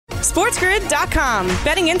SportsGrid.com.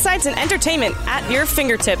 Betting insights and entertainment at your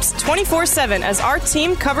fingertips 24/7 as our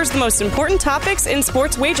team covers the most important topics in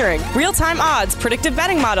sports wagering. Real-time odds, predictive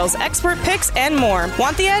betting models, expert picks, and more.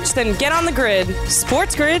 Want the edge? Then get on the grid.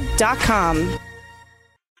 SportsGrid.com.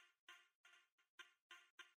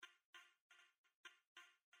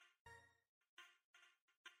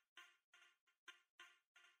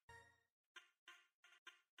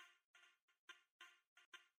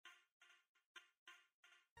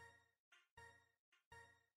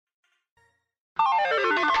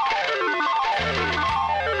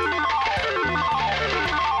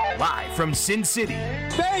 Live from Sin City,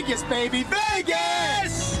 Vegas, baby,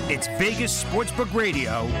 Vegas! It's Vegas Sportsbook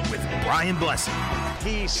Radio with Brian Blessing.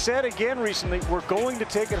 He said again recently, we're going to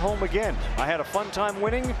take it home again. I had a fun time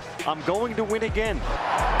winning. I'm going to win again.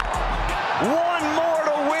 One more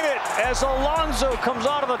to win it as Alonso comes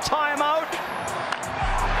out of the timeout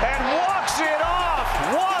and walks it off.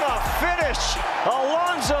 What a finish.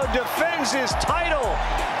 Alonso defends his title,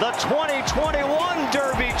 the 2021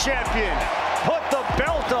 Derby champion. Put the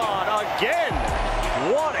belt on again.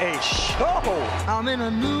 What a show. I'm in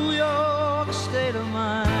a New York state of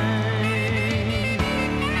mind.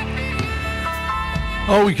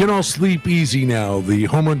 Oh, we can all sleep easy now. The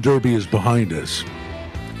Home Run Derby is behind us.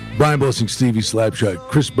 Brian Blessing, Stevie Slapshot,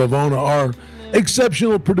 Chris Bavona, our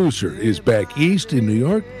exceptional producer, is back east in New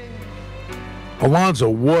York. Alonso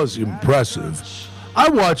was impressive. I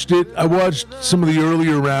watched it. I watched some of the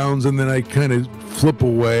earlier rounds, and then I kind of flip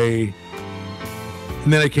away.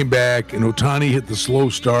 And then I came back, and Ohtani hit the slow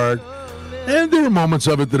start. And there are moments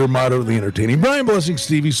of it that are moderately entertaining. Brian Blessing,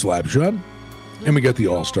 Stevie Slapshot. And we got the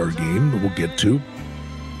All-Star game that we'll get to. And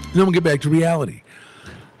then we'll get back to reality.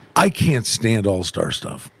 I can't stand All-Star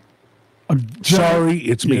stuff. I'm sorry,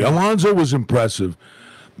 it's me. Yeah. Alonso was impressive.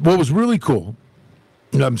 What was really cool,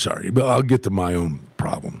 I'm sorry, but I'll get to my own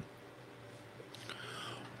problem.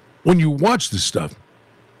 When you watch this stuff,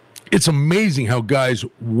 it's amazing how guys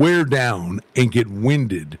wear down and get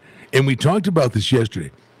winded. And we talked about this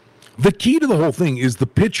yesterday. The key to the whole thing is the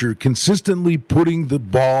pitcher consistently putting the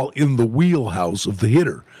ball in the wheelhouse of the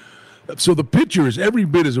hitter. So the pitcher is every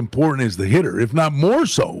bit as important as the hitter, if not more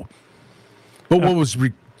so. But what was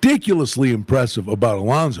ridiculously impressive about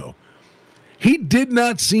Alonso, he did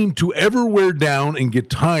not seem to ever wear down and get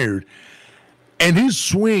tired. And his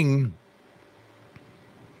swing,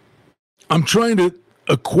 I'm trying to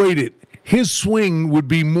equate it. His swing would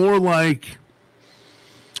be more like,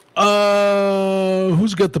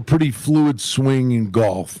 who's got the pretty fluid swing in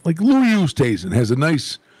golf? Like Louis Oosthuizen has a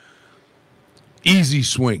nice, easy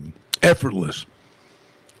swing, effortless.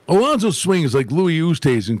 Alonso's swing is like Louis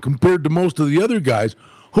Oosthuizen compared to most of the other guys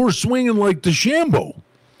who are swinging like DeChambeau.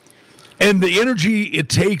 And the energy it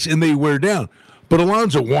takes, and they wear down. But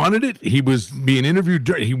Alonso wanted it. He was being interviewed.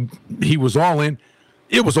 He was all in.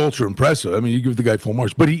 It was ultra impressive. I mean, you give the guy full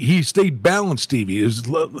marks. But he stayed balanced, Stevie. There's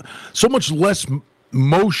so much less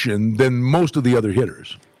motion than most of the other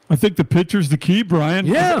hitters. I think the pitcher's the key, Brian.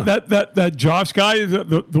 Yeah. That Josh guy,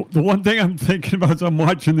 the one thing I'm thinking about as I'm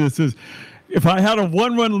watching this is if I had a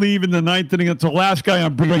 1-run lead in the ninth inning, it's the last guy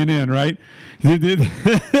I'm bringing in, right?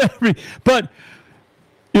 But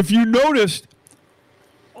if you noticed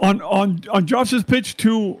on Josh's pitch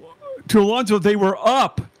to Alonso, they were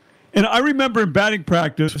up. And I remember in batting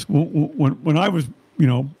practice when I was,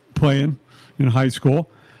 playing in high school,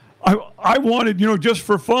 I wanted, just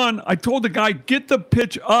for fun, I told the guy, get the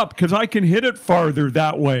pitch up because I can hit it farther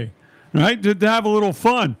that way, right? To have a little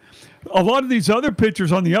fun. A lot of these other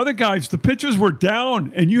pitchers on the other guys, the pitches were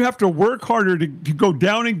down, and you have to work harder to go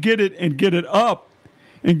down and get it up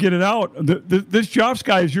and get it out. This Josh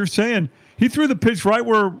guy, as you're saying, he threw the pitch right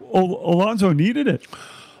where Alonso needed it.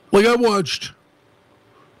 Like I watched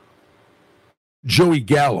Joey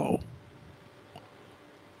Gallo,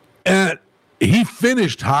 and he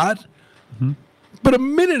finished hot, but a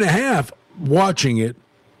minute and a half watching it,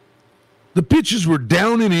 the pitches were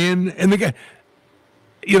down and in, and the guy,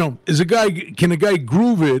 can a guy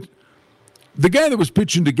groove it? The guy that was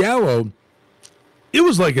pitching to Gallo, it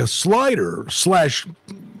was like a slider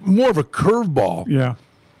 / more of a curveball. Yeah.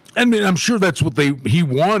 I mean, I'm sure that's what he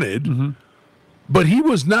wanted, but he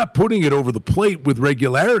was not putting it over the plate with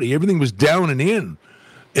regularity. Everything was down and in.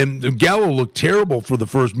 And Gallo looked terrible for the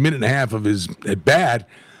first minute and a half of his at bat.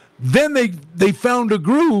 Then they found a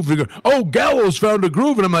groove. They go, oh, Gallo's found a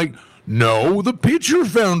groove. And I'm like, no, the pitcher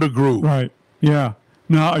found a groove. Right, yeah.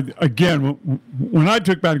 Now, again, when I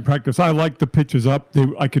took batting practice, I liked the pitches up.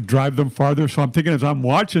 I could drive them farther. So I'm thinking as I'm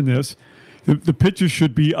watching this, the pitches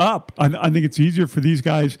should be up. I think it's easier for these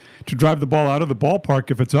guys to drive the ball out of the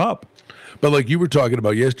ballpark if it's up. But like you were talking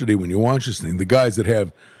about yesterday when you watch this thing, the guys that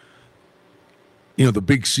have the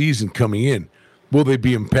big season coming in. Will they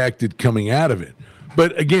be impacted coming out of it?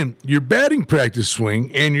 But again, your batting practice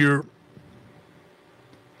swing and your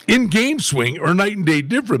in-game swing are night and day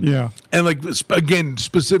different. Yeah. And again,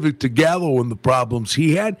 specific to Gallo and the problems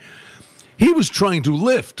he had, he was trying to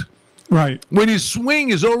lift. Right. When his swing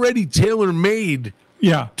is already tailor-made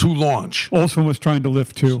to launch. Olsen was trying to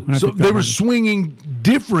lift too. And So they were swinging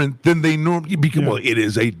different than they normally, because, well, it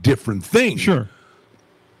is a different thing. Sure.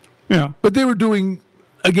 Yeah. But they were doing,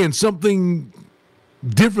 again, something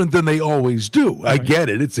different than they always do. Right. I get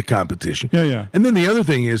it. It's a competition. Yeah. And then the other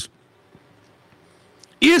thing is,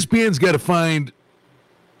 ESPN's got to find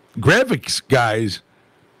graphics guys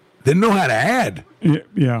that know how to add.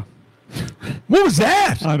 Yeah. What was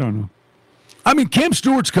that? I don't know. I mean, Cam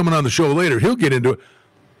Stewart's coming on the show later. He'll get into it.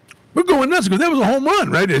 We're going nuts because that was a home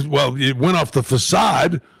run, right? It went off the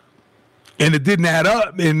facade, and it didn't add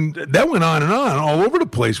up. And that went on and on all over the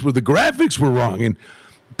place where the graphics were wrong. And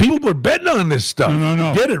people were betting on this stuff.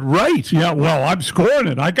 No. Get it right. Yeah, well, I'm scoring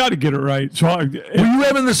it. I got to get it right. So were you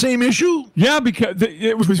having the same issue? Yeah, because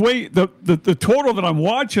it was the total that I'm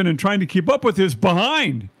watching and trying to keep up with is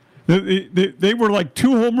behind. They were like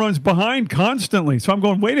 2 home runs behind constantly. So I'm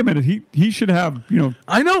going, wait a minute. He should have,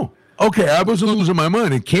 I know. Okay, I was losing my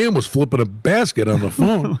mind, and Cam was flipping a basket on the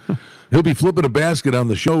phone. He'll be flipping a basket on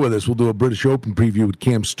the show with us. We'll do a British Open preview with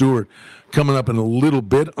Cam Stewart coming up in a little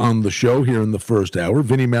bit on the show here in the first hour.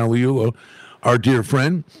 Vinny Magliulo, our dear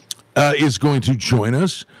friend, is going to join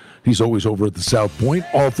us. He's always over at the South Point.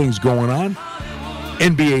 All things going on.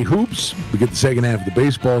 NBA hoops. We get the second half of the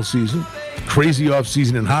baseball season. Crazy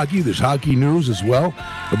offseason in hockey. There's hockey news as well.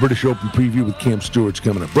 A British Open preview with Cam Stewart's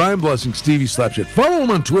coming up. Brian Blessing, Stevie Slapshot. Follow him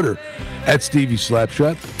on Twitter at Stevie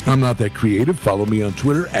Slapshot. I'm not that creative. Follow me on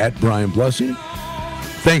Twitter at Brian Blessing.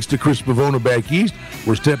 Thanks to Chris Bavona back east.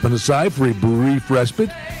 We're stepping aside for a brief respite.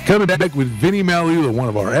 Coming back with Vinny Magliulo, one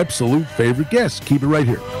of our absolute favorite guests. Keep it right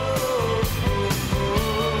here.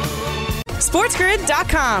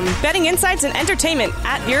 SportsGrid.com. Betting insights and entertainment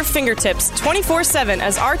at your fingertips 24/7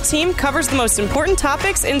 as our team covers the most important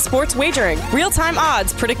topics in sports wagering. Real-time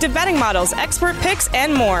odds, predictive betting models, expert picks,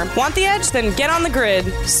 and more. Want the edge? Then get on the grid.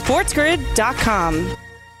 SportsGrid.com.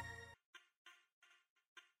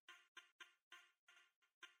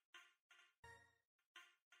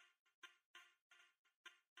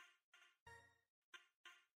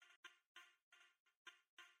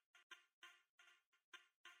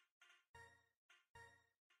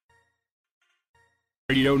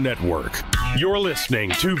 Radio Network. You're listening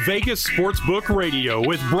to Vegas Sportsbook Radio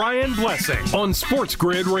with Brian Blessing on Sports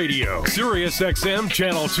Grid Radio, Sirius XM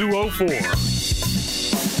Channel 204.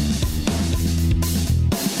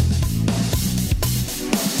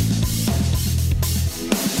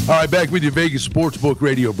 All right, back with you, Vegas Sportsbook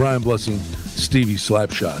Radio. Brian Blessing, Stevie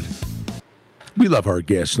Slapshot. We love our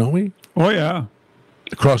guests, don't we? Oh, yeah.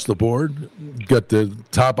 Across the board. Got the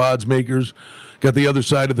top odds makers. Got the other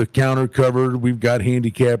side of the counter covered. We've got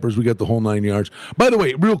handicappers. We got the whole 9 yards. By the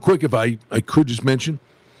way, real quick, if I could just mention,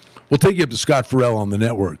 we'll take you up to Scott Farrell on the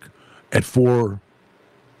network at 4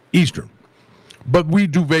 Eastern. But we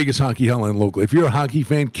do Vegas Hockey Hotline locally. If you're a hockey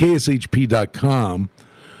fan, KSHP.com.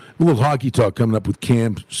 A little hockey talk coming up with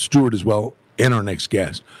Cam Stewart as well and our next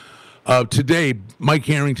guest. Today, Mike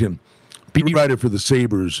Harrington, beat writer for the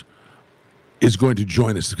Sabres, is going to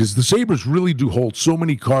join us because the Sabres really do hold so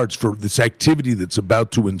many cards for this activity that's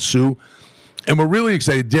about to ensue. And we're really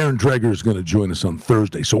excited. Darren Dreger is going to join us on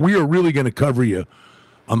Thursday. So we are really going to cover you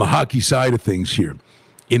on the hockey side of things here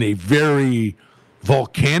in a very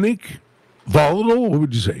volatile, what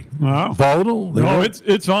would you say? Wow. Volatile? No,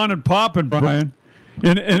 it's on and popping, Brian.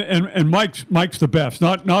 And Mike's the best.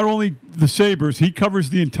 Not only the Sabres, he covers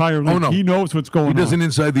the entire league. Oh, no. He knows what's going on. He does an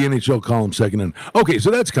Inside the NHL column second in. Okay, so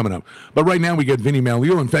that's coming up. But right now we got Vinny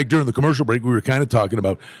Magliulo. In fact, during the commercial break, we were kind of talking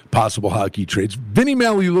about possible hockey trades. Vinny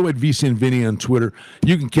Magliulo at VSiN Vinny on Twitter.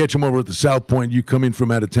 You can catch him over at the South Point. You come in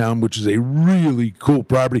from out of town, which is a really cool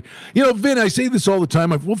property. You know, Vin, I say this all the time.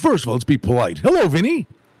 Well, first of all, let's be polite. Hello, Vinny.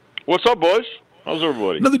 What's up, boys? How's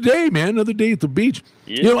everybody? Another day, man. Another day at the beach.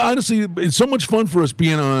 Yeah. You know, honestly, it's so much fun for us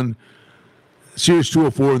being on Sirius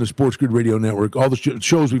 204 and the Sports Grid Radio Network. All the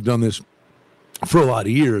shows we've done this for a lot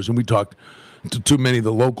of years, and we talked to many of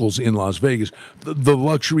the locals in Las Vegas. The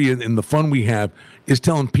luxury and the fun we have is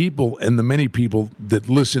telling people, and the many people that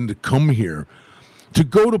listen to come here, to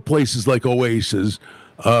go to places like Oasis,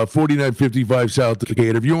 4955 South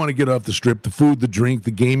Decatur. If you want to get off the strip, the food, the drink,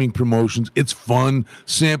 the gaming promotions, it's fun.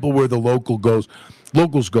 Sample where the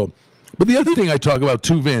locals go. But the other thing I talk about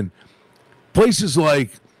too, Vin, places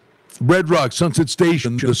like Red Rock, Sunset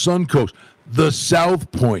Station, the Sun Coast, the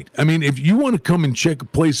South Point. I mean, if you want to come and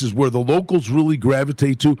check places where the locals really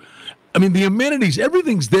gravitate to, I mean, the amenities,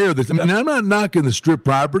 everything's there. I mean, I'm not knocking the Strip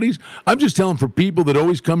properties. I'm just telling for people that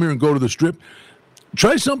always come here and go to the Strip,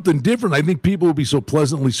 try something different. I think people will be so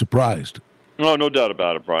pleasantly surprised. No doubt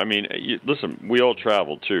about it, bro. I mean, listen, we all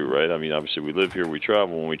travel too, right? I mean, obviously we live here, we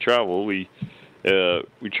travel. When we travel, we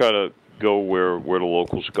try to go where the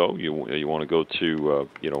locals go. You want to go to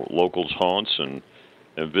locals haunts and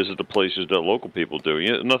visit the places that local people do.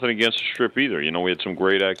 Nothing against the Strip either. We had some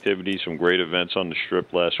great activities, some great events on the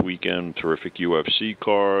Strip last weekend. Terrific UFC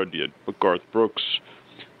card. You had Garth Brooks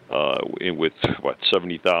with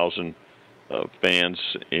 70,000 fans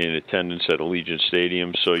in attendance at Allegiant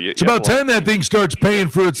Stadium. So it's about time that thing starts paying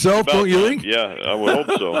for itself, don't you think? Yeah, I would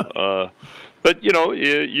hope so. But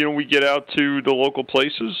we get out to the local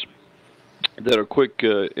places that are quick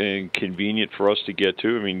and convenient for us to get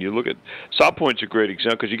to. I mean, you look at South Point's a great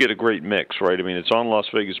example because you get a great mix, right? I mean, it's on Las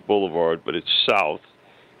Vegas Boulevard, but it's south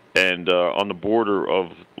and on the border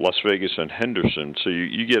of Las Vegas and Henderson. So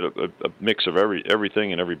you get a mix of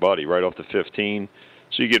everything and everybody right off the 15.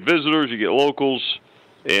 So you get visitors, you get locals,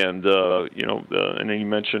 and and then you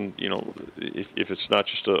mentioned, if it's not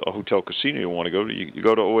just a hotel casino you want to go to, you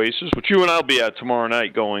go to Oasis, which you and I'll be at tomorrow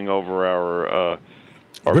night, going over our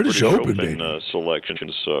British Open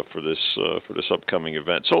selections for this upcoming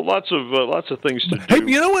event. So lots of things to do. Hey,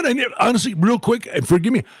 you know what? Honestly, real quick, and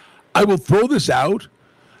forgive me, I will throw this out.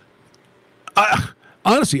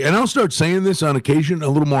 Honestly, and I'll start saying this on occasion a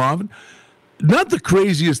little more often. Not the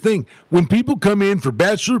craziest thing. When people come in for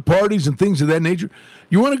bachelor parties and things of that nature,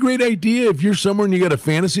 you want a great idea if you're somewhere and you got a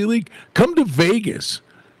fantasy league, come to Vegas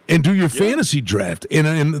and do your fantasy draft and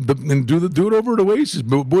do it over at Oasis.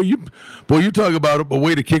 Boy, you talk about a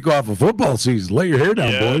way to kick off a football season. Lay your hair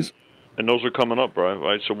down, boys. And those are coming up, Brian.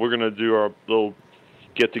 Right? So we're going to do our little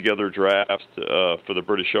get-together draft for the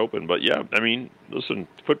British Open. But, yeah, I mean, listen,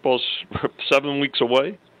 football's 7 weeks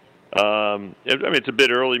away. I mean, it's a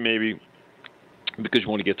bit early maybe, because you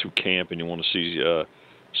want to get through camp and you want to see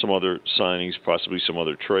some other signings, possibly some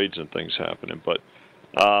other trades and things happening. But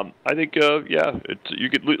I think, you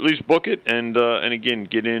could at least book it and again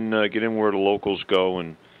get in where the locals go.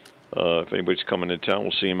 And if anybody's coming in town,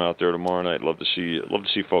 we'll see them out there tomorrow night. Love to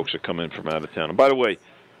see folks that come in from out of town. And by the way,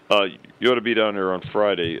 you ought to be down there on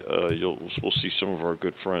Friday. We'll see some of our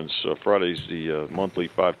good friends. Friday's the monthly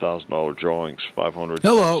 $5,000 drawings, 500.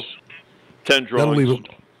 Hello. 10 drawings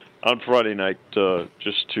on Friday night,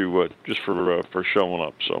 just for showing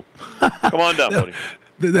up. So come on down, buddy.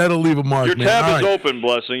 That'll leave a mark. Your tab is open,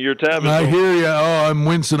 Blessing. Your tab is open. I hear you. Oh, I'm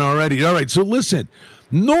wincing already. All right, so listen.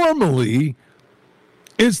 Normally,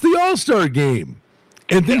 it's the All-Star game,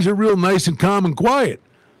 and things are real nice and calm and quiet.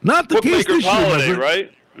 Not the case this year,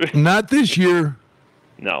 right? Not this year.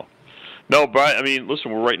 No, Brian. I mean,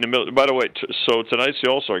 listen, we're right in the middle. By the way, so tonight's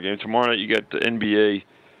the All-Star game. Tomorrow night you got the NBA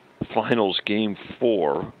Finals Game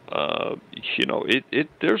 4.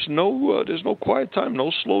 There's no quiet time,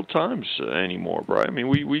 no slow times anymore, Brian. I mean,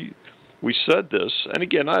 we said this, and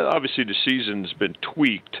again, obviously the season's been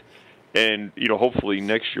tweaked, and hopefully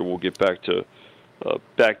next year we'll get back to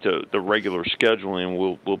the regular scheduling, and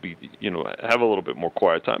we'll be have a little bit more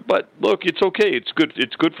quiet time. But look, it's okay. It's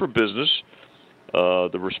good for business.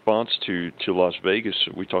 The response to Las Vegas.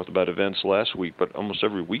 We talked about events last week, but almost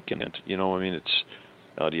every weekend, it's.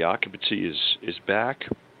 The occupancy is back,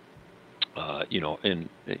 and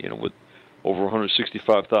with over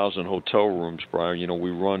 165,000 hotel rooms, Brian.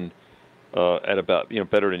 We run at about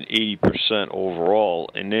better than 80%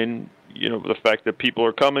 overall, and then the fact that people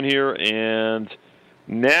are coming here and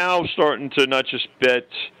now starting to not just bet.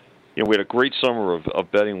 We had a great summer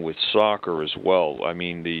of betting with soccer as well. I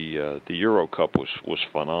mean, the Euro Cup was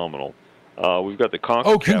phenomenal. We've got the CONCACAF.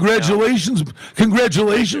 Oh, congratulations! Now.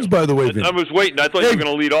 Congratulations, by the way, Vince. I was waiting. I thought you were going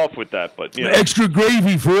to lead off with that, but extra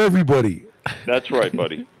gravy for everybody. That's right,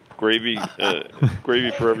 buddy. Gravy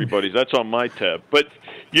for everybody. That's on my tab. But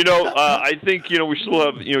I think we still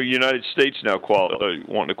have United States now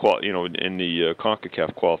wanting to in the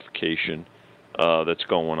CONCACAF qualification that's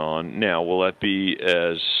going on now. Will that be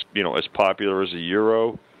as popular as the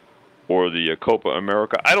Euro or the Copa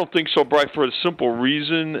America? I don't think so, Brian, for the simple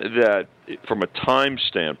reason that from a time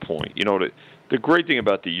standpoint, the great thing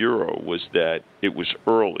about the Euro was that it was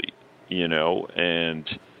early, and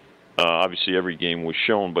obviously every game was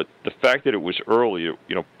shown, but the fact that it was early,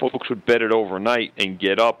 folks would bet it overnight and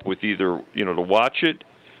get up with either, to watch it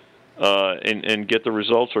and get the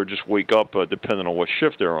results, or just wake up depending on what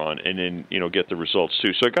shift they're on, and then, get the results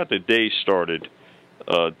too. So it got the day started,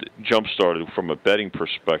 jump-started from a betting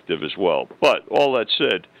perspective as well. But all that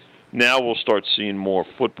said, now we'll start seeing more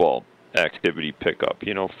football. activity pick up.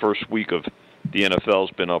 First week of the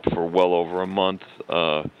NFL's been up for well over a month.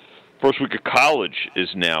 First week of college is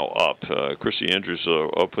now up. Chrissy Andrews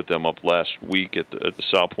put them up last week at the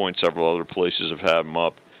South Point. Several other places have had them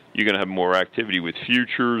up. You're going to have more activity with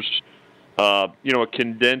futures. A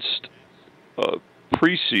condensed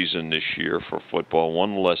preseason this year for football,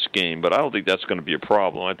 one less game, but I don't think that's going to be a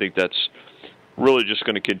problem. I think that's really just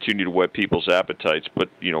going to continue to whet people's appetites. But,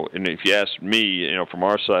 and if you ask me, from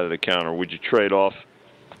our side of the counter, would you trade off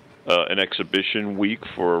an exhibition week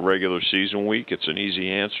for a regular season week? It's an easy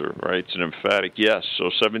answer, right? It's an emphatic yes. So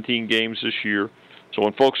 17 games this year. So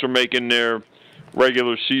when folks are making their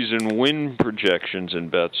regular season win projections and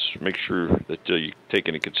bets, make sure that you take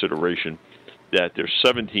into consideration that there's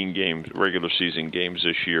 17 games, regular season games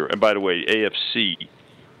this year. And by the way, AFC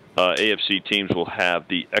teams will have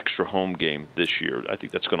the extra home game this year. I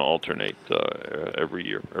think that's going to alternate every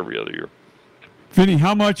other year. Vinny,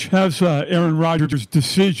 how much has Aaron Rodgers'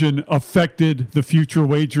 decision affected the future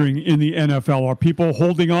wagering in the NFL? Are people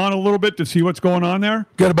holding on a little bit to see what's going on there?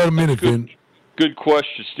 Got about a minute, Vin. Good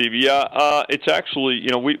question, Steve. Yeah, it's actually,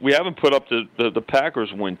 we haven't put up the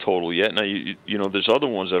Packers win total yet. Now, there's other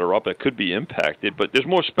ones that are up that could be impacted, but there's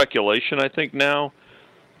more speculation, I think, now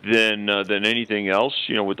than anything else.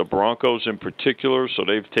 With the Broncos in particular, so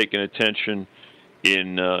they've taken attention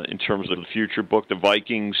in terms of the future book. The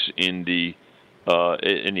Vikings in the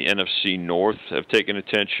NFC North have taken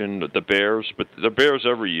attention. The Bears, but the Bears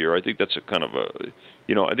every year, I think that's a kind of a,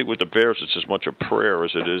 I think with the Bears it's as much a prayer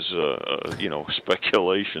as it is,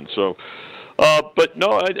 speculation. So, but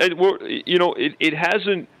no, it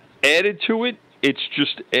hasn't added to it. It's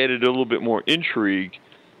just added a little bit more intrigue,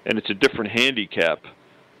 and it's a different handicap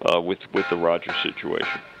with the Rodgers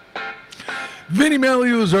situation. Vinny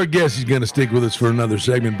Magliulo is our guest. He's going to stick with us for another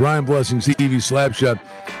segment. Brian Blessing, TV Slapshot.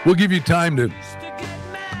 We'll give you time to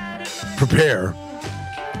prepare.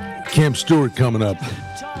 Cam Stewart coming up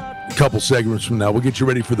a couple segments from now. We'll get you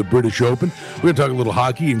ready for the British Open. We're going to talk a little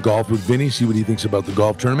hockey and golf with Vinny, see what he thinks about the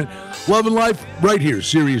golf tournament. Love and Life right here,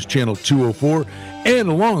 Sirius Channel 204, and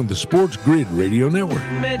along the Sports Grid Radio Network.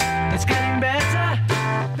 It's getting better.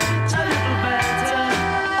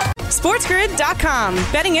 SportsGrid.com.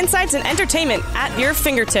 Betting insights and entertainment at your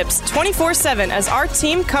fingertips 24/7 as our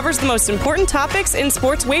team covers the most important topics in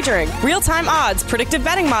sports wagering. Real-time odds, predictive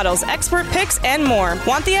betting models, expert picks, and more.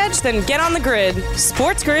 Want the edge? Then get on the grid.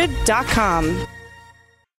 SportsGrid.com.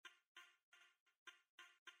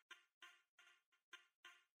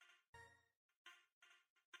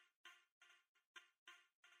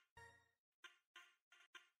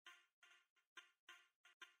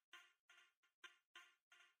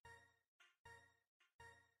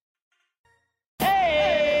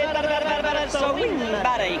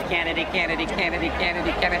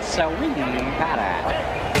 Kennedy, so we better.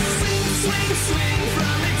 Swing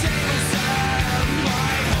from the table side. My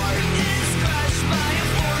heart is crushed by a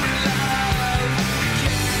former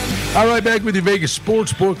love. All right, back with you, Vegas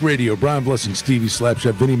Sportsbook Radio. Brian Blessing, Stevie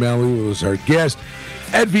Slapshot, Vinny Magliulo is our guest.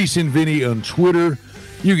 At VSiN Vinny on Twitter.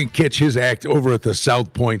 You can catch his act over at the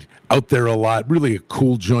South Point, out there a lot. Really a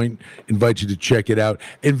cool joint. Invite you to check it out.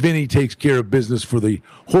 And Vinny takes care of business for the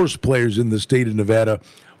horse players in the state of Nevada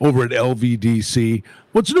over at LVDC.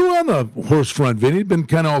 What's new on the horse front, Vinny? Been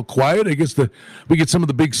kind of all quiet. I guess we get some of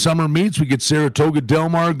the big summer meets. We get Saratoga Del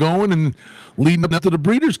Mar going and leading up to the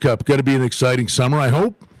Breeders' Cup. Got to be an exciting summer, I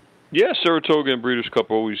hope. Yeah, Saratoga and Breeders' Cup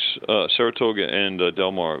always. Saratoga and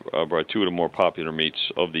Del Mar are two of the more popular meets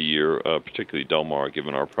of the year, particularly Del Mar,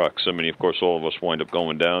 given our proximity. Of course, all of us wind up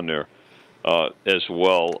going down there as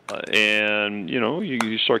well. And,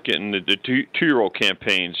 you start getting the two-year-old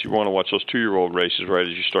campaigns. You want to watch those two-year-old races, right,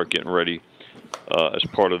 as you start getting ready as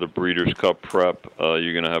part of the Breeders' Cup prep.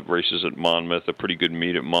 You're going to have races at Monmouth, a pretty good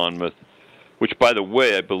meet at Monmouth, which, by the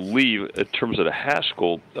way, I believe, in terms of the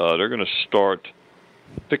Haskell, they're going to start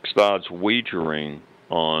fixed odds wagering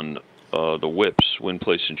on the whips, win,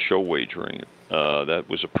 place, and show wagering. That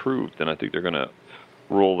was approved, and I think they're going to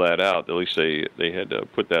roll that out. At least they had to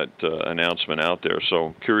put that announcement out there.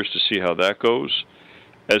 So curious to see how that goes.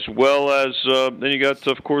 As well as then you got,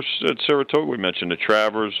 of course, at Saratoga we mentioned the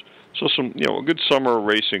Travers. So some a good summer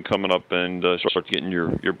racing coming up, and start getting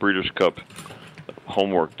your Breeders' Cup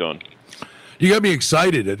homework done. You got me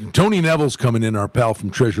excited. Tony Neville's coming in, our pal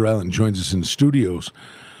from Treasure Island, joins us in studio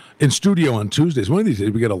on Tuesdays. One of these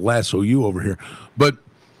days we got to lasso you over here. But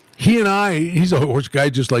he's a horse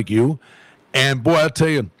guy just like you. And boy, I'll tell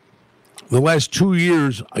you, the last 2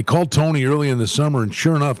 years, I called Tony early in the summer, and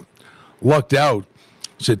sure enough, lucked out.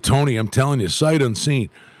 Said, Tony, I'm telling you, sight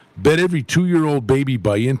unseen, bet every 2-year-old baby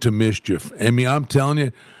by Into Mischief. I mean, I'm telling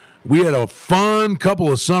you, We had a fun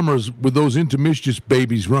couple of summers with those intermistus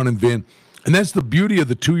babies running, Vin. And that's the beauty of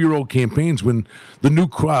the 2-year-old campaigns when the new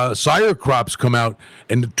sire crops come out,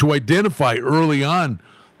 and to identify early on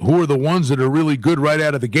who are the ones that are really good right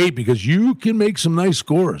out of the gate, because you can make some nice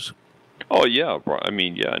scores. Oh yeah, I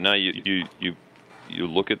mean, yeah. Now you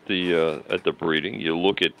look at the breeding, you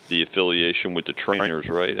look at the affiliation with the trainers,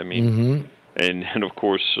 right? I mean, and of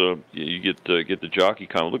course you get the jockey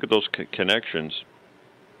comment. Look at those connections,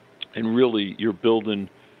 and really you're building.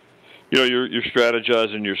 You're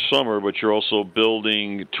strategizing your summer, but you're also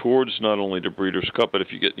building towards not only the Breeders' Cup, but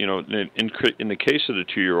if you get, in the case of the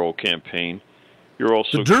 2-year-old campain, you're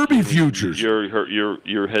also the Derby futures.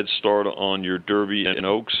 Your head start on your Derby and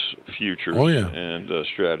Oaks futures. Oh, yeah. And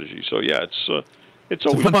strategy. So yeah, it's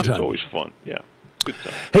always fun. Yeah, good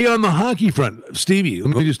time. Hey, on the hockey front, Stevie,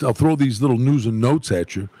 I'll throw these little news and notes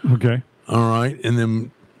at you. Okay. All right, and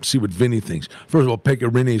then see what Vinny thinks. First of all,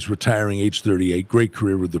 Pekka Rinne's retiring age 38. Great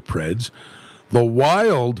career with the Preds. The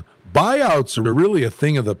Wild, buyouts are really a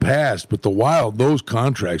thing of the past, but the Wild, those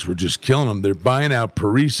contracts were just killing them. They're buying out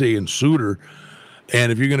Parise and Suter,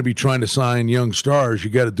 and if you're going to be trying to sign young stars, you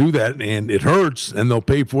got to do that, and it hurts, and they'll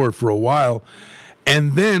pay for it for a while.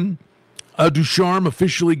 And then Ducharme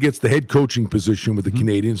officially gets the head coaching position with the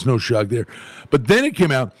Canadiens. No shock there. But then it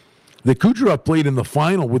came out that Kucherov played in the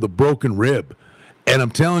final with a broken rib. And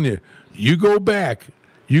I'm telling you, you go back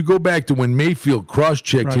to when Mayfield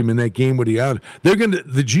cross-checked him in that game with the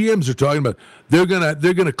GMs are talking about they're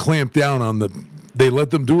gonna clamp down on they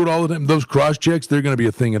let them do it all the time. Those cross-checks, they're gonna be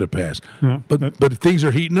a thing of the past. Yeah, but things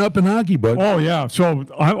are heating up in hockey, bud. Oh yeah. So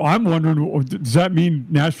I'm wondering, does that mean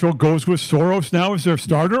Nashville goes with Soros now as their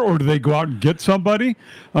starter, or do they go out and get somebody?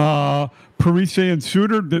 Parise and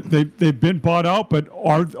Suter, they've been bought out, but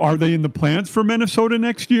are they in the plans for Minnesota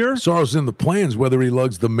next year? Soros in the plans. Whether he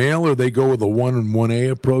lugs the mail or they go with a 1 and 1A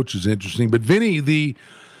approach is interesting. But Vinny, the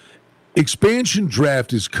expansion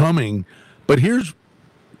draft is coming, but here's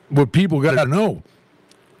what people got to know.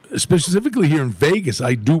 Specifically here in Vegas,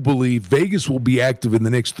 I do believe Vegas will be active in the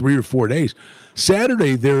next 3 or 4 days.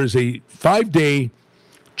 Saturday, there is a 5-day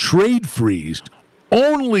trade freeze.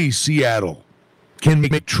 Only Seattle can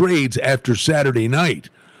make trades after Saturday night.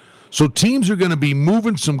 So teams are going to be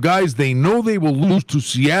moving some guys they know they will lose to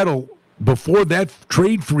Seattle before that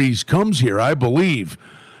trade freeze comes here, I believe.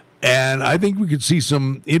 And I think we could see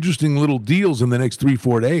some interesting little deals in the next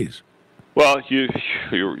 3-4 days. Well,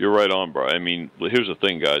 you're right on, bro. I mean, here's the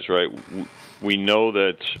thing, guys, right? We know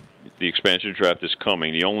that the expansion draft is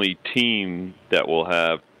coming. The only team that will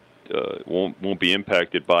have won't be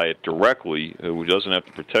impacted by it directly, who doesn't have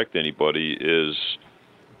to protect anybody, is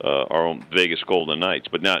our own Vegas Golden Knights.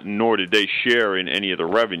 But nor did they share in any of the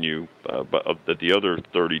revenue that the other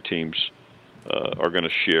 30 teams are going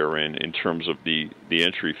to share in terms of the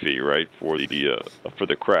entry fee, right, for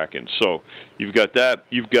the Kraken. So you've got that.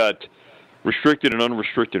 You've got restricted and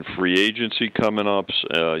unrestricted free agency coming up.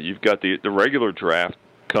 You've got the regular draft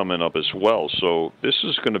coming up as well. So this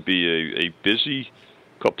is going to be a busy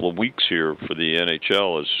couple of weeks here for the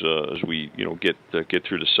NHL as we get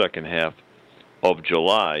through the second half of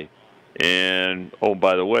July. And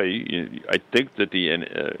by the way, I think that the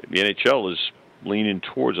NHL is leaning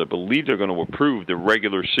towards. I believe they're going to approve the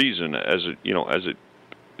regular season as it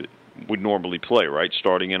would normally play, right,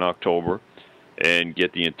 starting in October, and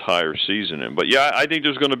get the entire season in. But yeah, I think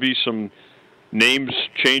there's going to be some names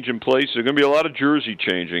change in place. There's going to be a lot of jersey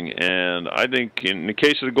changing, and I think in the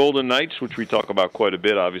case of the Golden Knights, which we talk about quite a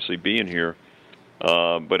bit, obviously being here,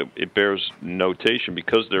 but it bears notation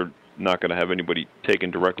because they're not going to have anybody taken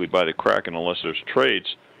directly by the Kraken unless there's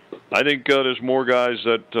trades. I think there's more guys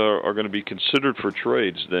that are going to be considered for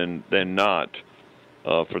trades than not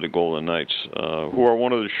for the Golden Knights, who are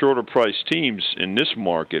one of the shorter priced teams in this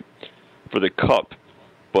market for the Cup.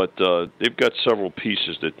 But they've got several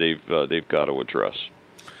pieces that they've got to address.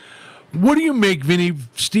 What do you make, Vinny?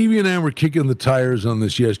 Stevie and I were kicking the tires on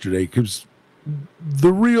this yesterday because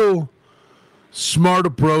the real smart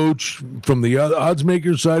approach from the odds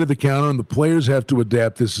maker side of the counter, and the players have to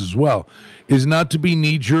adapt this as well, is not to be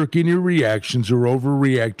knee-jerk in your reactions or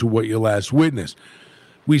overreact to what you last witnessed.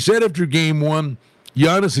 We said after Game 1,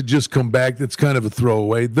 Giannis had just come back. That's kind of a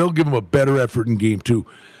throwaway. They'll give him a better effort in Game 2.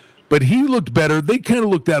 But he looked better. They kind of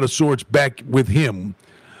looked out of sorts back with him.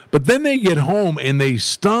 But then they get home and they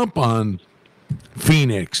stomp on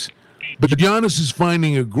Phoenix. But Giannis is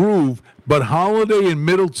finding a groove, but Holiday and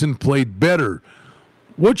Middleton played better.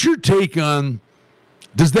 What's your take on,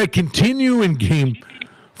 does that continue in Game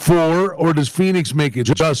 4, or does Phoenix make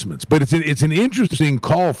adjustments? But it's an interesting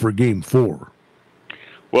call for Game 4.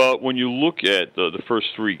 Well, when you look at the first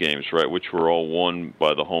three games, right, which were all won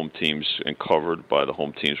by the home teams and covered by the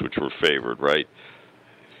home teams, which were favored, right?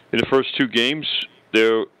 In the first two games,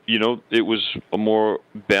 it was a more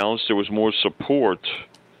balanced. There was more support,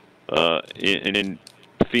 and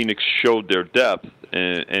Phoenix showed their depth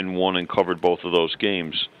and won and covered both of those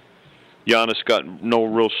games. Giannis got no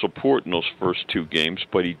real support in those first two games,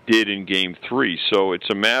 but he did in Game 3. So it's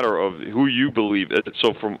a matter of who you believe.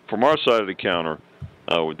 So from our side of the counter,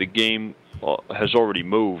 the game has already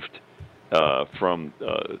moved from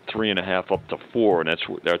 3.5 up to 4, and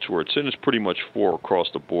that's where it's in. It's pretty much 4 across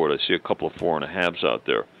the board. I see a couple of 4.5s out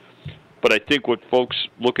there. But I think what folks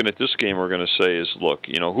looking at this game are going to say is, look,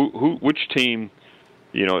 which team,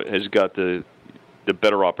 has got the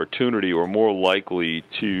better opportunity or more likely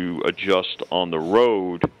to adjust on the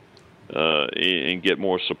road and get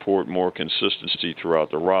more support, more consistency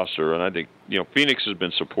throughout the roster. And I think, Phoenix has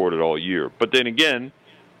been supported all year. But then again,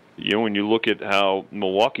 when you look at how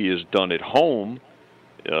Milwaukee has done at home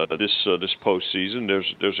this postseason,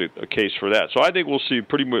 there's a case for that. So I think we'll see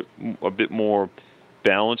a bit more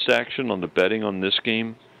balanced action on the betting on this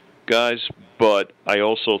game, guys. But I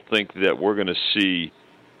also think that we're going to see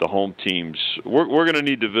the home teams. We're going to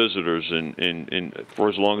need the visitors in for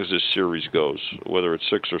as long as this series goes, whether it's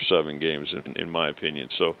 6 or 7 games, in my opinion.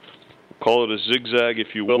 So call it a zigzag,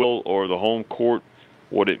 if you will, or the home court.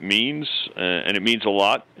 What it means, and it means a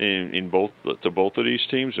lot to both of these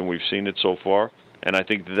teams, and we've seen it so far. And I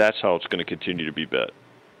think that's how it's going to continue to be bet.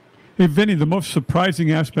 Hey, Vinny, the most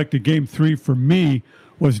surprising aspect of Game 3 for me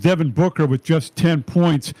was Devin Booker with just 10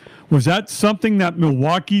 points. Was that something that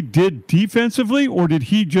Milwaukee did defensively, or did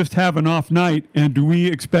he just have an off night, and do we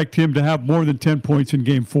expect him to have more than 10 points in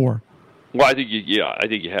Game 4? Well, I think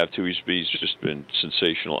you have to. He's just been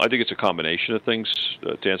sensational. I think it's a combination of things,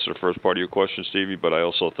 to answer the first part of your question, Stevie, but I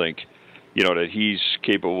also think, that he's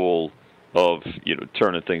capable of,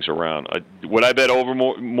 turning things around. Would I bet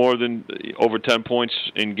more than over 10 points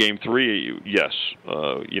in Game 3? Yes.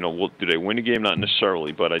 Do they win the game? Not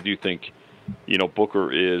necessarily, but I do think,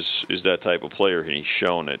 Booker is that type of player, and he's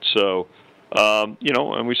shown it. So,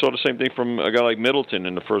 and we saw the same thing from a guy like Middleton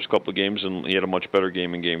in the first couple of games, and he had a much better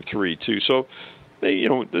game in Game 3 too. So,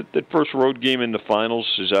 that first road game in the finals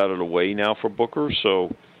is out of the way now for Booker.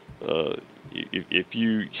 So, if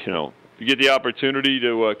you get the opportunity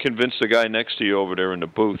to convince the guy next to you over there in the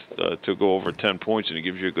booth to go over 10 points and he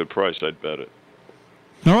gives you a good price, I'd bet it.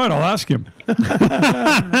 All right, I'll ask him.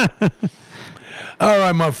 All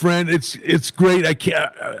right, my friend, it's great.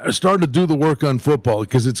 I started to do the work on football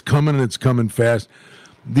because it's coming and it's coming fast.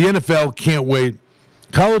 The NFL can't wait.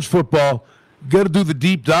 College football, got to do the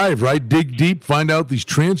deep dive, right? Dig deep, find out these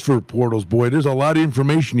transfer portals. Boy, there's a lot of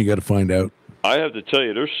information you got to find out. I have to tell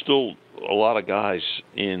you, there's still a lot of guys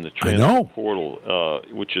in the transfer portal,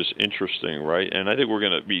 which is interesting, right? And I think we're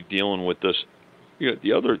going to be dealing with this.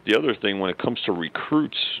 The other thing when it comes to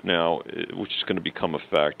recruits now, which is going to become a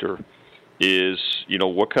factor, is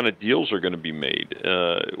what kind of deals are going to be made.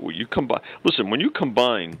 When you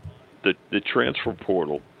combine the transfer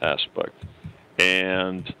portal aspect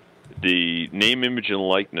and the name, image, and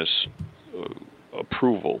likeness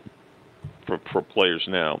approval for players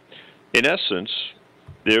now, in essence,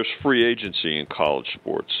 there's free agency in college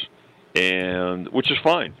sports, and which is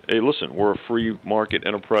fine. Hey, listen, we're a free market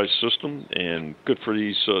enterprise system, and good for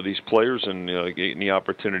these players and getting the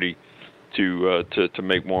opportunity to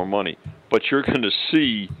make more money. But you're going to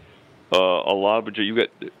see a lot of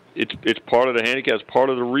it's part of the handicap, it's part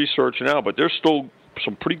of the research now. But there's still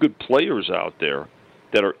some pretty good players out there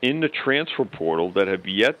that are in the transfer portal that have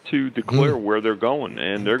yet to declare where they're going,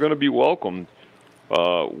 and they're going to be welcomed.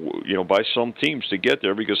 By some teams to get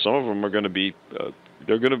there, because some of them are going to be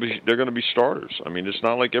they're going to be starters. I mean, it's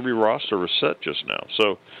not like every roster is set just now.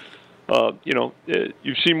 So,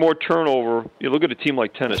 you've seen more turnover. You look at a team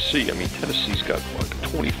like Tennessee. I mean, Tennessee's got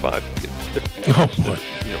 25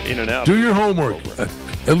 in and out. Do your homework.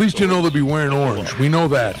 At least they'll be wearing orange. We know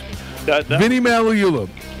that. Vinny Magliulo,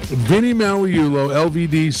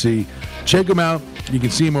 LVDC. Check him out. You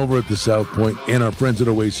can see him over at the South Point and our friends at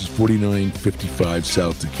Oasis 4955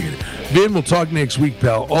 South Decatur. Vin, we'll talk next week,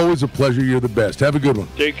 pal. Always a pleasure. You're the best. Have a good one.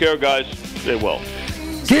 Take care, guys. Stay well.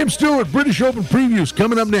 Cam Stewart, British Open previews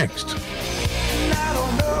coming up next.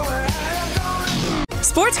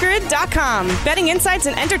 SportsGrid.com. Betting insights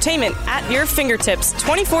and entertainment at your fingertips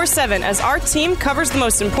 24/7 as our team covers the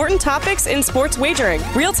most important topics in sports wagering.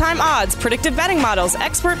 Real-time odds, predictive betting models,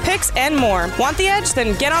 expert picks, and more. Want the edge?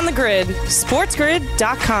 Then get on the grid.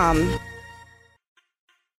 SportsGrid.com.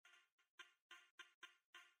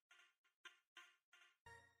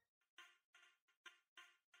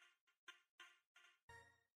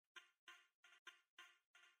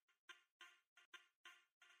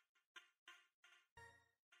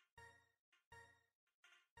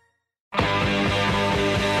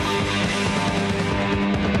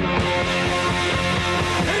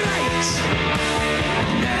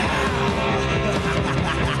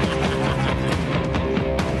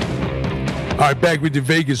 right, back with the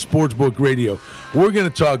Vegas Sportsbook Radio. We're going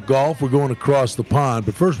to talk golf. We're going across the pond,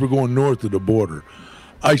 but first we're going north of the border.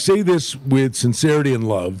 I say this with sincerity and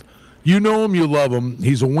love. You know him, you love him.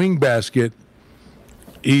 He's a wing basket.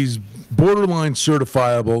 He's borderline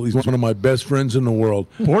certifiable. He's one of my best friends in the world.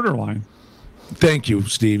 Borderline. Thank you,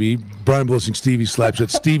 Stevie. Brian Blessing, Stevie Slapshot.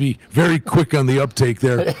 Stevie, very quick on the uptake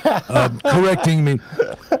there, correcting me.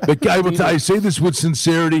 But I say this with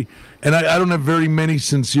sincerity, and I don't have very many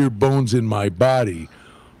sincere bones in my body,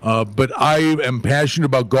 but I am passionate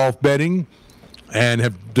about golf betting and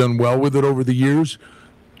have done well with it over the years.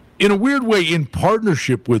 In a weird way, in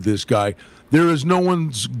partnership with this guy, there is no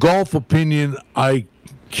one's golf opinion I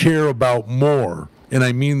care about more, and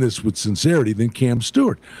I mean this with sincerity, than Cam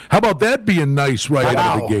Stewart. How about that being nice right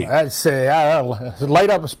out of the gate? I'd say, light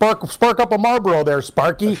up, spark up a Marlboro there,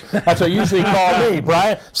 Sparky. That's what I usually call me,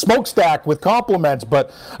 Brian. Smokestack with compliments.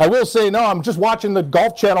 But I will say, no, I'm just watching the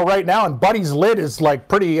Golf Channel right now, and Buddy's lid is like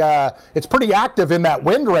it's pretty active in that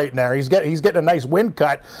wind right now. He's getting a nice wind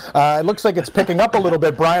cut. It looks like it's picking up a little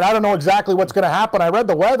bit, Brian. I don't know exactly what's going to happen. I read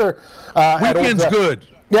the weather. Weekend's good.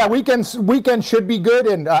 Yeah, weekend should be good,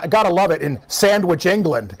 and I gotta love it in Sandwich,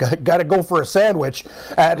 England. Gotta go for a sandwich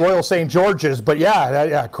at Royal St. George's. But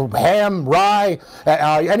yeah, ham, rye,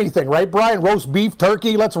 anything, right, Brian? Roast beef,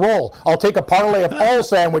 turkey, let's roll. I'll take a parlay of all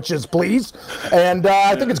sandwiches, please. And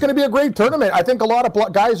I think it's going to be a great tournament. I think a lot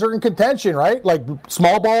of guys are in contention, right? Like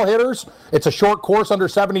small ball hitters. It's a short course under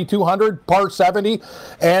 7,200, par 70,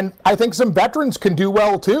 and I think some veterans can do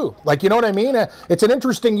well too. Like, you know what I mean? It's an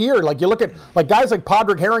interesting year. Like you look at like guys like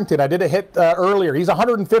Padraig Harrington. I did a hit earlier. He's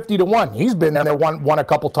 150 to 1. He's been there, won a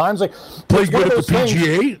couple times. Like played good at the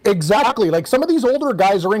PGA. Exactly. Like some of these older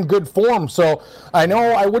guys are in good form. So I know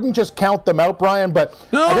I wouldn't just count them out, Brian. But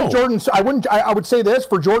no. I think I would say this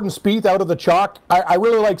for Jordan Spieth out of the chalk. I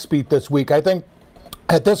really like Spieth this week. I think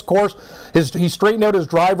at this course, he straightened out his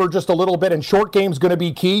driver just a little bit, and short game's going to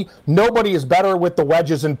be key. Nobody is better with the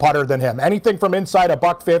wedges and putter than him. Anything from inside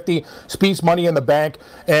 $150, Spieth's money in the bank,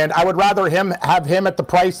 and I would rather have him at the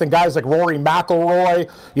price than guys like Rory McIlroy,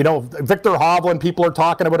 Victor Hovland. People are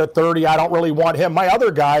talking about at 30. I don't really want him. My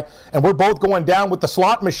other guy, and we're both going down with the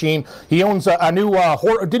slot machine. He owns a new.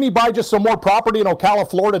 Didn't he buy just some more property in Ocala,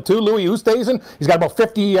 Florida too? Louis Oosthuizen. He's got about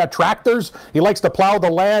 50 tractors. He likes to plow the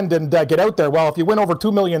land and get out there. Well, if you win over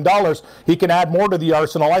 $2 million, he can add more to the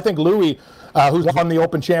arsenal. I think Louis, who's won the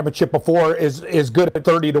Open Championship before, is good at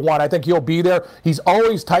 30 to 1. I think he'll be there. He's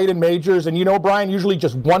always tight in majors, and Brian, usually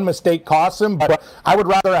just one mistake costs him, but I would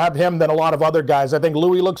rather have him than a lot of other guys. I think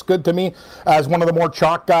Louis looks good to me as one of the more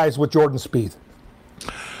chalk guys with Jordan Spieth.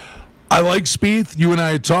 I like Spieth. You and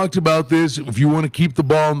I had talked about this. If you want to keep the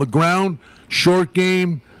ball on the ground, short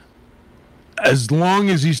game, as long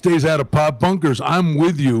as he stays out of pop bunkers, I'm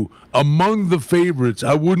with you. Among the favorites,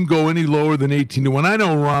 I wouldn't go any lower than 18 to 1. I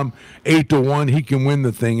know Rahm 8 to 1. He can win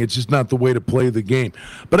the thing. It's just not the way to play the game.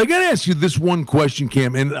 But I got to ask you this one question,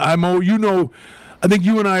 Cam. And I think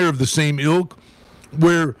you and I are of the same ilk,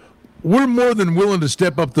 where we're more than willing to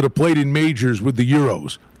step up to the plate in majors with the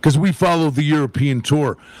Euros because we follow the European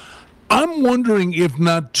Tour. I'm wondering if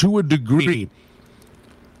not to a degree,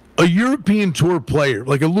 a European Tour player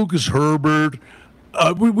like a Lucas Herbert,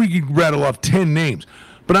 we could rattle off 10 names,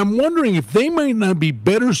 but I'm wondering if they might not be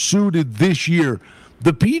better suited this year.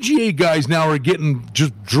 The PGA guys now are getting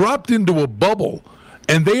just dropped into a bubble,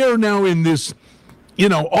 and they are now in this,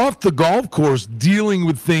 off the golf course dealing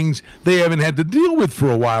with things they haven't had to deal with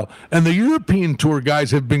for a while, and the European Tour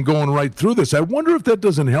guys have been going right through this. I wonder if that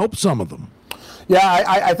doesn't help some of them. Yeah,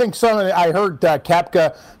 I think I heard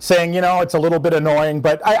Koepka saying, it's a little bit annoying,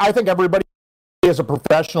 but I think everybody as a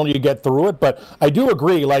professional, you get through it. But I do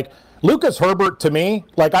agree, Lucas Herbert, to me,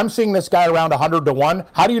 I'm seeing this guy around 100 to 1.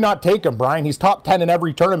 How do you not take him, Brian? He's top 10 in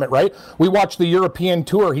every tournament, right? We watch the European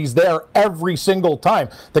Tour. He's there every single time.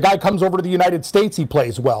 The guy comes over to the United States, he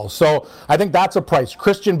plays well. So I think that's a price.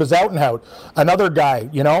 Christian Bezuidenhout, another guy,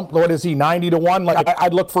 what is he, 90 to 1?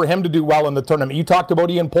 I'd look for him to do well in the tournament. You talked about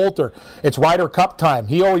Ian Poulter. It's Ryder Cup time.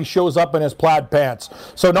 He always shows up in his plaid pants.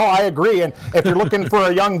 So, no, I agree. And if you're looking for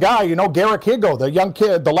a young guy, Garrick Higgo, the young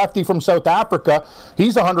kid, the lefty from South Africa,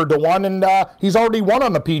 he's 100 to 1. And he's already won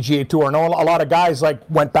on the PGA Tour. I know a lot of guys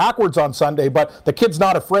went backwards on Sunday, but the kid's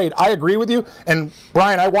not afraid. I agree with you. And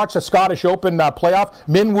Brian, I watched the Scottish Open playoff.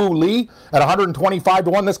 Min Woo Lee at 125 to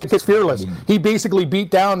 1. This kid's fearless. He basically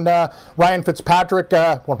beat down Matthew.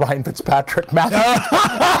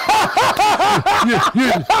 You're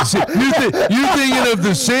thinking of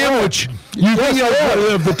the sandwich. You're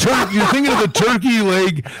thinking of the turkey. You're thinking of the turkey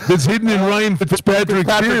leg that's hidden in Ryan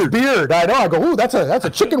Fitzpatrick's beard. I know. I go, ooh, that's a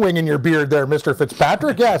chicken wing in your beard there, Mr.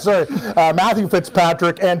 Fitzpatrick. Yeah, sorry. Matthew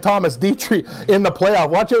Fitzpatrick and Thomas Dietrich in the playoff.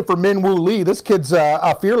 Watch out for Min Woo Lee. This kid's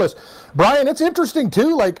fearless. Brian, it's interesting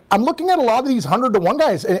too. Like, I'm looking at a lot of these 100-to-1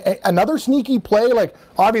 guys. Another sneaky play. Like,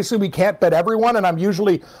 obviously we can't bet everyone, and I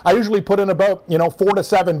usually put in about 4 to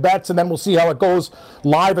 7 bets, and then we'll see how it goes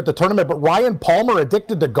live at the tournament. But Ryan Palmer,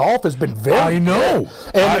 addicted to golf, has been very. I know.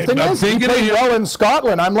 Good. And the thing is, he played well in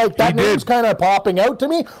Scotland. I'm like, that name's kind of popping out to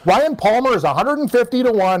me. Ryan Palmer is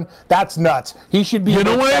 150-to-1. That's nuts. He should be. You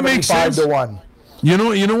know why that makes sense? 75-to-1.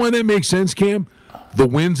 You know why that makes sense, Cam? The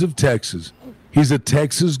winds of Texas. He's a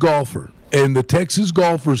Texas golfer, and the Texas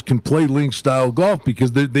golfers can play link-style golf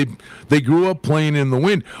because they grew up playing in the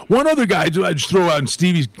wind. One other guy I just throw out, and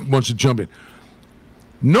Stevie wants to jump in.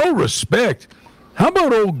 No respect. How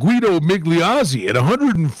about old Guido Migliozzi at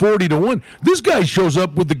 140-to-1? This guy shows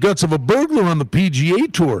up with the guts of a burglar on the PGA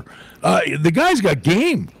Tour. The guy's got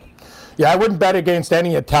game. Yeah, I wouldn't bet against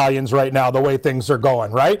any Italians right now, the way things are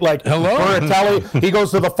going, right? Like, Berrettini, he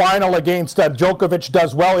goes to the final against Djokovic,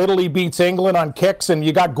 does well. Italy beats England on kicks, and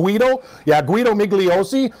you got Guido. Yeah, Guido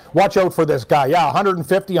Migliozzi. Watch out for this guy. Yeah,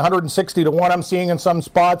 150, 160-to-1 I'm seeing in some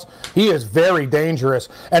spots. He is very dangerous.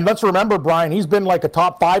 And let's remember, Brian, he's been like a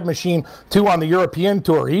top 5 machine, too, on the European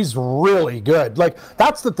Tour. He's really good. Like,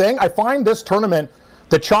 that's the thing. I find this tournament,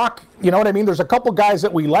 the chalk, you know what I mean? There's a couple guys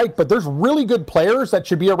that we like, but there's really good players that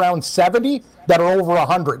should be around 70 that are over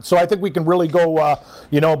 100. So I think we can really go,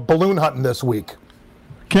 balloon hunting this week.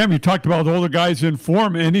 Cam, you talked about all the guys in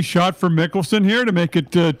form. Any shot for Mickelson here to make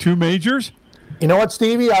it 2 majors? You know what,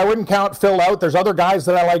 Stevie? I wouldn't count Phil out. There's other guys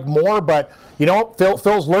that I like more, but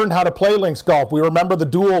Phil's learned how to play links golf. We remember the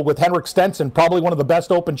duel with Henrik Stenson, probably one of the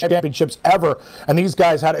best Open championships ever. And these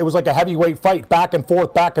guys it was like a heavyweight fight, back and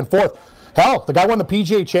forth, back and forth. Hell, the guy won the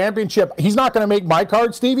PGA Championship. He's not going to make my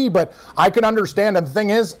card, Stevie, but I can understand. And the thing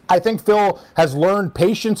is, I think Phil has learned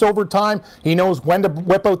patience over time. He knows when to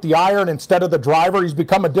whip out the iron instead of the driver. He's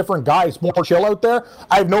become a different guy. He's more chill out there.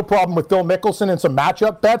 I have no problem with Phil Mickelson and some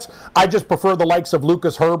matchup bets. I just prefer the likes of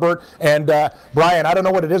Lucas Herbert and Brian. I don't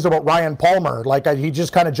know what it is about Ryan Palmer. He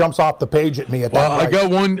just kind of jumps off the page at me at that price.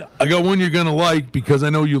 I got one you're going to like because I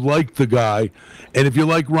know you like the guy. And if you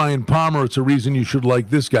like Ryan Palmer, it's a reason you should like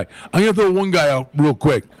this guy. I'm going to throw one guy out real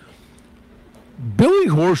quick. Billy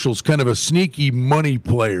Horschel's kind of a sneaky money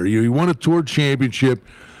player. He won a Tour Championship.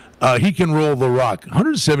 He can roll the rock.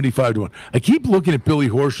 175-to-1. I keep looking at Billy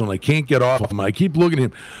Horschel, and I can't get off of him. I keep looking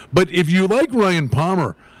at him. But if you like Ryan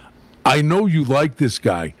Palmer, I know you like this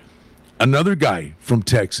guy. Another guy from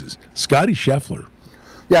Texas, Scotty Scheffler.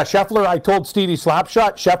 Yeah, Scheffler, I told Stevie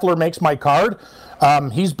Slapshot, Scheffler makes my card.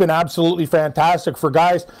 He's been absolutely fantastic for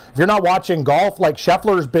guys. If you're not watching golf,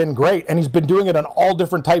 Scheffler's been great, and he's been doing it on all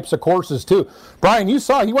different types of courses too. Brian, you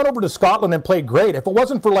saw he went over to Scotland and played great. If it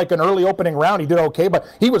wasn't for an early opening round, he did okay, but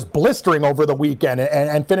he was blistering over the weekend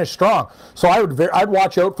and finished strong. So I'd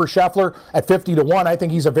watch out for Scheffler at 50-to-1. I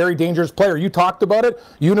think he's a very dangerous player. You talked about it.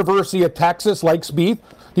 University of Texas, like Spieth.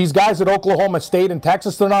 These guys at Oklahoma State and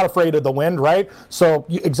Texas, they're not afraid of the wind, right? So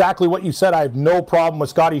exactly what you said, I have no problem with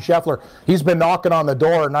Scotty Scheffler. He's been knocking on the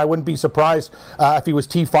door, and I wouldn't be surprised if he was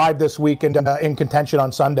T5 this week and in contention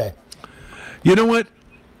on Sunday. You know what?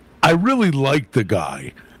 I really like the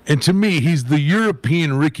guy. And to me, he's the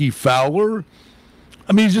European Ricky Fowler.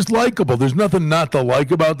 I mean, he's just likable. There's nothing not to like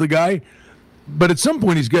about the guy. But at some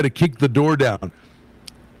point, he's got to kick the door down.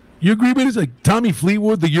 You agree with this? Like Tommy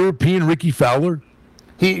Fleetwood, the European Ricky Fowler?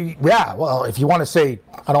 Well, if you want to say,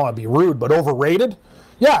 I don't want to be rude, but overrated.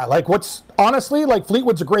 Yeah, honestly,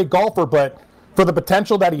 Fleetwood's a great golfer, but for the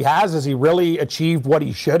potential that he has he really achieved what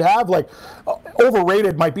he should have?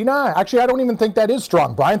 Overrated might be, actually, I don't even think that is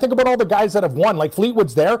strong. Brian, think about all the guys that have won.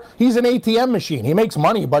 Fleetwood's there. He's an ATM machine. He makes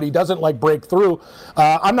money, but he doesn't, break through.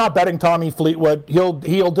 I'm not betting Tommy Fleetwood.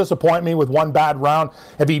 He'll disappoint me with one bad round.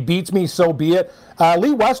 If he beats me, so be it.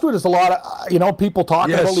 Lee Westwood is a lot of, people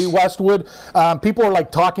talking about Lee Westwood. People are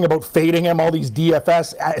talking about fading him, all these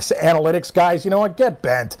DFS analytics guys. You know what? Get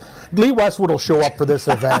bent. Lee Westwood will show up for this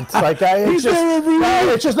event. It's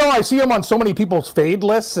just, I see him on so many people's fade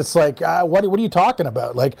lists. It's what are you talking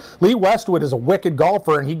about? Lee Westwood is a wicked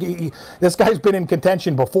golfer, and this guy's been in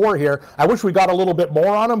contention before here. I wish we got a little bit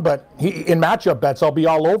more on him, but in matchup bets, I'll be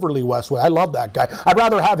all over Lee Westwood. I love that guy. I'd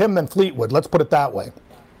rather have him than Fleetwood. Let's put it that way.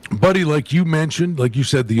 Buddy, like you mentioned, like you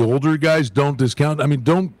said, the older guys don't discount. I mean,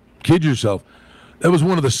 don't kid yourself. That was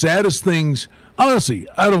one of the saddest things honestly,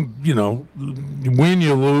 I don't, you win,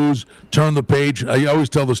 you lose, turn the page. I always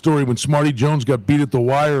tell the story when Smarty Jones got beat at the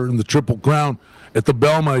wire in the Triple Crown at the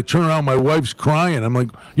Belmont. I turn around, my wife's crying. I'm like,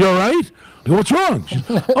 you all right? I go, what's wrong? She's,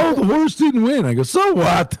 oh, the horse didn't win. I go, so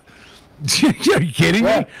what? Are you kidding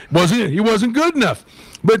me? He wasn't good enough.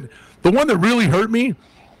 But the one that really hurt me,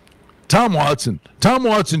 Tom Watson. Tom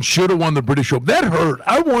Watson should have won the British Open. That hurt.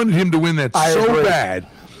 I wanted him to win that so bad.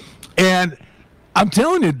 And I'm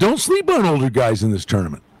telling you, don't sleep on older guys in this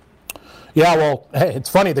tournament. Yeah, well, hey, it's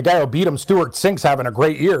funny. The guy who beat him, Stuart Sink's having a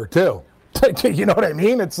great year, too. You know what I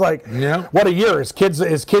mean? It's like, what a year. His kids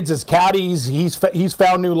as caddies, he's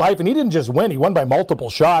found new life. And he didn't just win. He won by multiple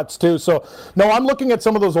shots, too. So, no, I'm looking at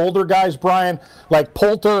some of those older guys, Brian, like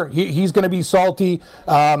Poulter. He's going to be salty.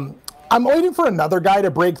 I'm waiting for another guy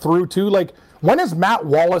to break through, too. Like, when is Matt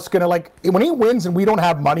Wallace going to, when he wins and we don't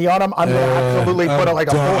have money on him, I'm going to absolutely put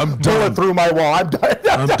a bullet through my wall. I'm done.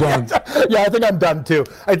 I'm done. Yeah, I think I'm done, too.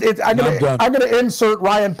 I'm going to insert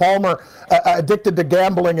Ryan Palmer, addicted to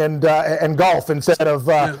gambling and golf, instead of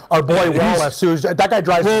our boy Wallace, that guy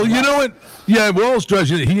drives me nuts. You know what? Yeah, Wallace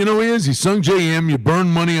drives you. You know who he is? He's Sung J M. You burn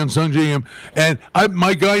money on Sung J M. And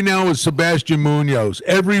my guy now is Sebastian Munoz.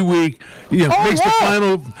 Every week, makes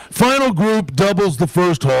the final group, doubles the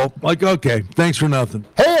first hole. Like, okay, thanks for nothing.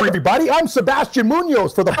 Hey, everybody, I'm Sebastian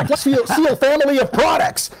Munoz for the Seal family of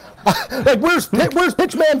products. Like, where's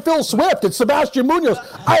Pitchman Phil Swift? It's Sebastian Munoz.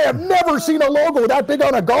 I have never seen a logo that big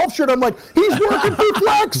on a golf shirt. I'm like, he's working for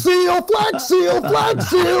Flex Seal. Like,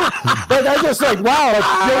 I just like,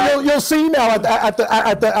 wow. Like, you'll see now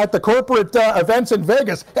at the corporate events in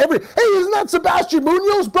Vegas. Hey, isn't that Sebastian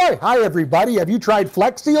Munoz, bro? Hi, everybody. Have you tried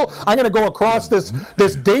Flex Seal? I'm going to go across this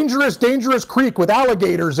dangerous creek with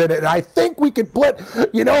alligators in it. And I think we could put, a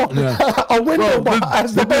window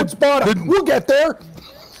as the boat's bottom. We'll get there.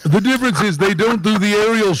 The difference is they don't do the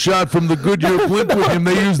aerial shot from the Goodyear blimp with him.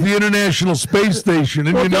 They use the International Space Station,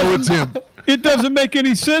 and you know it's him. It doesn't make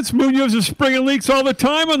any sense. Munoz is springing leaks all the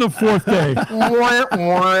time on the fourth day. You're right,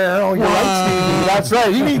 Stevie. That's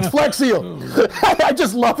right. He needs Flex Seal. I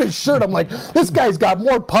just love his shirt. I'm like, this guy's got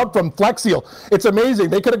more pump from Flex Seal. It's amazing.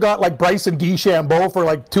 They could have got like Bryson DeChambeau for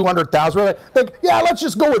like $200,000. Like, yeah, let's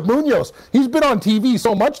just go with Munoz. He's been on TV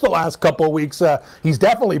so much the last couple of weeks. He's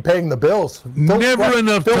definitely paying the bills. Never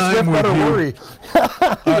enough time with you. Worry.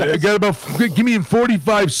 I got give me in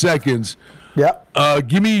 45 seconds. Yeah.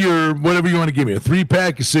 Give me your whatever you want to give me. A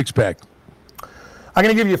 3-pack, a 6-pack. I'm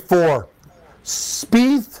going to give you 4.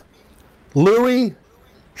 Spieth, Louis,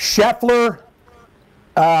 Scheffler,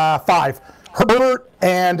 5. Herbert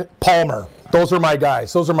and Palmer. Those are my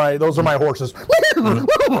guys. Those are my horses.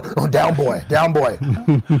 Down boy.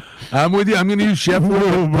 I'm with you. I'm going to use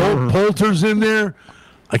Scheffler. Poulter's in there.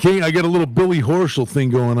 I got a little Billy Horschel thing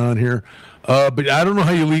going on here. But I don't know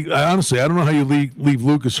how you leave. Honestly, I don't know how you leave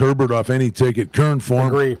Lucas Herbert off any ticket. Current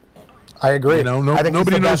form. I agree.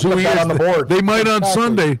 Nobody knows who he is. On the board. They might on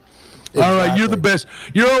Sunday. Exactly. All right, you're the best.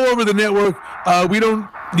 You're all over the network. We don't.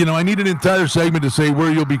 I need an entire segment to say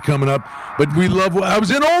where you'll be coming up. But we love. I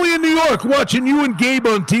was only in New York watching you and Gabe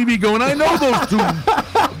on TV going, I know those two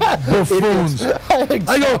buffoons.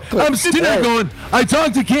 I go, I'm sitting there going, I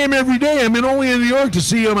talk to Cam every day. I'm only in New York to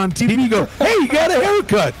see him on TV go, hey, you got a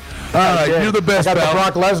haircut. All right, you're the best, I got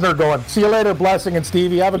pal. the Brock Lesnar going. See you later, Blessing and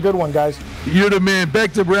Stevie. Have a good one, guys. You're the man.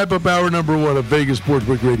 Back to wrap up hour number 1 of Vegas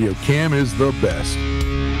Sportsbook Radio. Cam is the best.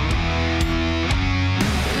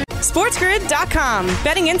 SportsGrid.com.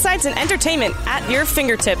 Betting insights and entertainment at your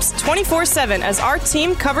fingertips 24/7 as our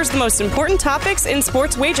team covers the most important topics in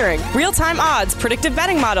sports wagering. Real-time odds, predictive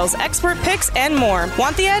betting models, expert picks, and more.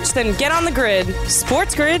 Want the edge? Then get on the grid.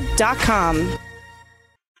 SportsGrid.com.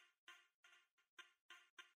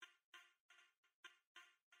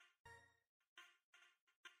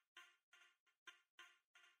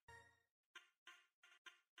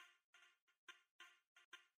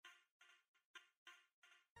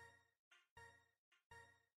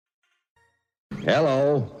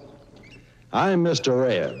 Hello, I'm Mr.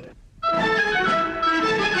 Ed.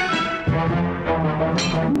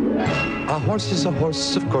 A horse is a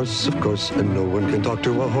horse, of course, and no one can talk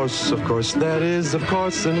to a horse, of course. That is, of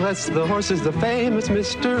course, unless the horse is the famous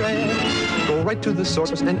Mr. Ed. Go right to the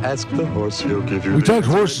source and ask the horse, he'll give you. We talked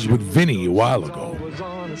horses with Vinny a while ago.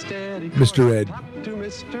 Mr. Ed.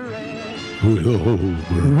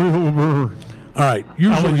 All right,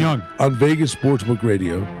 usually on Vegas Sportsbook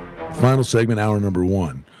Radio, final segment, hour number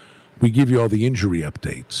 1, we give you all the injury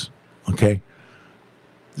updates, okay?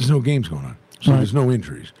 There's no games going on, so there's no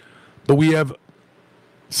injuries. But we have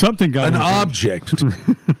an object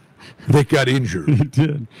that got injured. It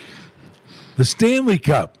did. The Stanley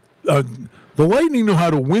Cup. The The Lightning know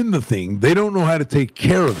how to win the thing. They don't know how to take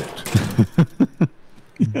care of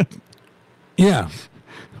it. Yeah.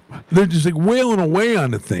 They're just like wailing away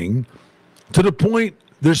on the thing to the point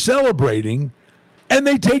they're celebrating, and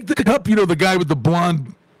they take the cup. You know, the guy with the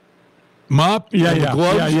blonde mop and the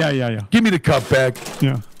gloves? Yeah. Give me the cup back.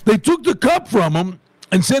 Yeah. They took the cup from him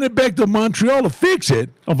and sent it back to Montreal to fix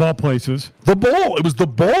it. Of all places. The bowl. It was the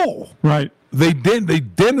bowl. Right. They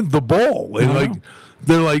dented the bowl.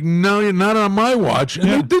 They're like, no, you're not on my watch.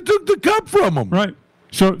 And they took the cup from him. Right.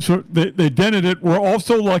 So they dented it. We're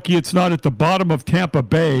also lucky it's not at the bottom of Tampa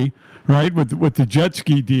Bay, right, with the jet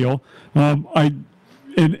ski deal. And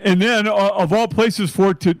then of all places for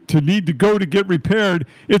it to need to go to get repaired,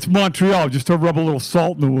 it's Montreal, just to rub a little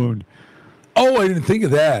salt in the wound. Oh, I didn't think of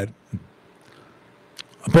that.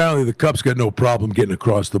 Apparently the Cup's got no problem getting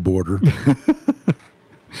across the border.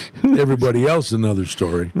 Everybody else, another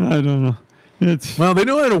story. I don't know. Well, they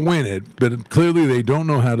know how to win it, but clearly they don't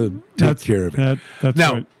know how to take care of it. That's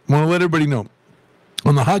now, right. I want to let everybody know,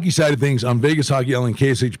 on the hockey side of things, on Vegas Hockey Hour and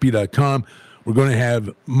KSHP.com, we're going to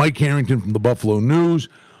have Mike Harrington from the Buffalo News.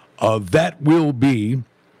 That will be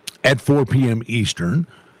at 4 p.m. Eastern.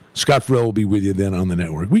 Scott Farrell will be with you then on the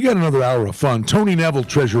network. We got another hour of fun. Tony Neville,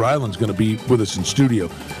 Treasure Island, is going to be with us in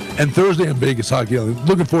studio. And Thursday on Vegas Hockey Hour,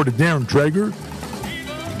 looking forward to Darren Traeger.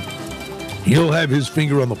 He'll have his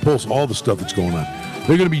finger on the pulse of all the stuff that's going on.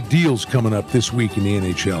 There are going to be deals coming up this week in the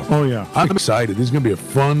NHL. Oh, yeah. I'm excited. This is going to be a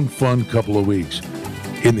fun couple of weeks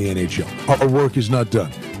in the NHL. Our work is not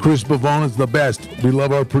done. Chris Bavona is the best. We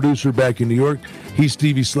love our producer back in New York. He's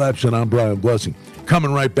Stevie Slapshot. I'm Brian Blessing.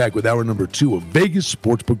 Coming right back with hour number 2 of Vegas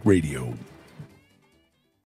Sportsbook Radio.